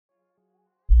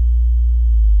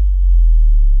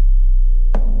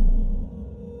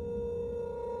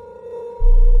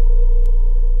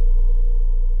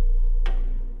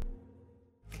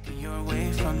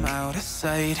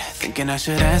sight, thinking I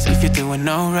should ask if you're doing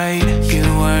alright. You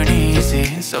weren't easy,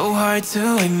 so hard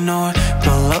to ignore.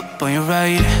 Pull up on your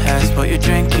right, ask what you're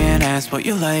drinking, ask what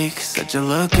you like. Said you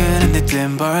look good in the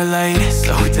dim bar light,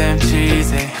 so damn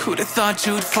cheesy. Who'd have thought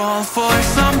you'd fall for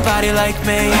somebody like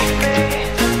me?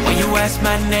 When you asked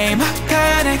my name, I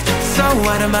panicked, so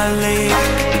out of my league.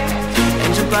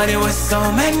 And your body was so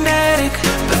magnetic.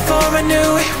 Before I knew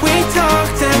it, we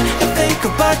talked, and I think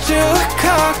about you a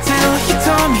cocktail. You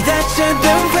told me that you've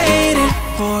been waiting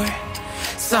for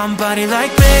somebody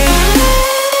like me.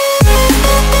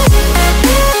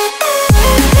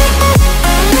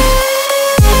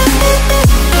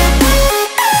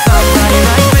 Somebody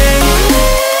like me.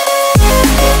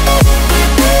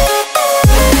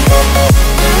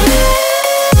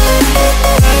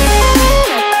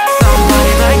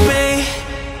 Somebody like me.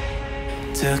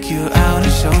 Took you out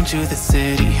and showed you the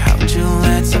city. How'd you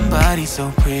let somebody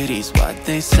so pretty's what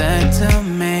they said to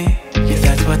me? Yeah,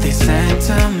 that's what they said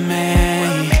to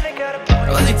me.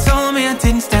 Well, they told me I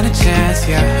didn't stand a chance,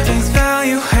 yeah. Face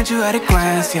value, had you at a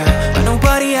glance, yeah. But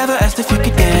nobody ever asked if you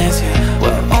could dance, yeah.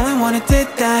 Well, only one who did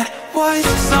that was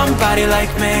somebody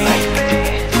like me.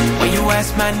 When you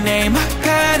asked my name, I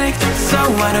panicked, so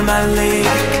out of my league.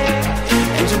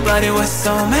 And your body was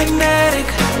so magnetic.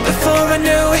 Before I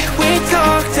knew it, we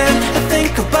talked, and I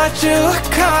think about you a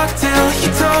cocktail. You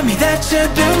told me that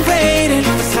you've been waiting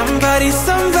for somebody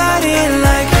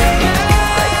like me.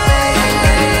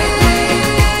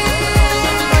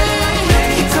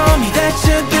 You told me that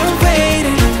you've been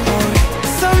waiting for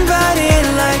somebody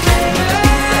like me.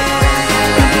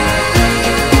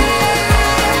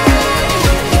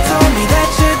 You told me that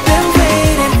you've been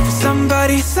waiting for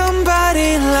somebody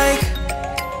like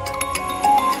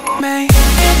me.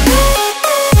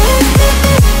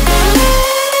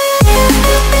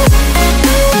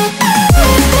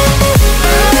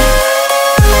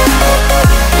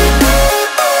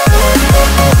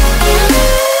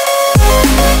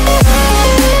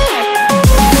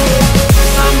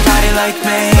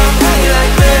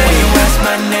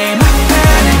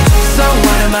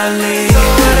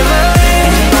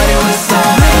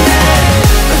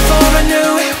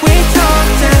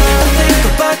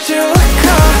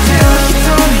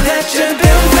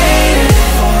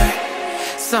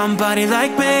 Somebody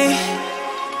like me. Somebody like me.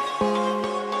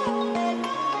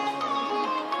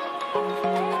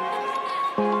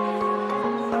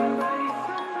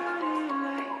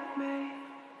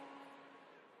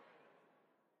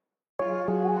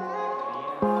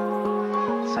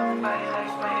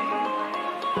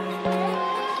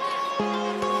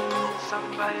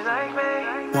 Somebody like me.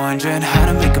 Wondering how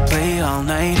to make a play all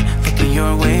night, looking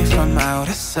your way from out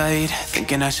of sight,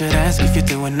 thinking I should ask if you're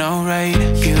doing alright.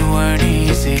 You weren't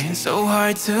easy, so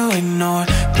hard to ignore.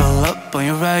 Pull up on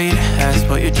your right, ask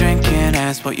what you're drinking,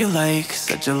 ask what you like.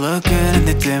 Said you look good in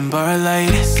the dim bar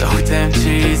light, so damn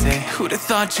cheesy. Who'd have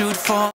thought you'd fall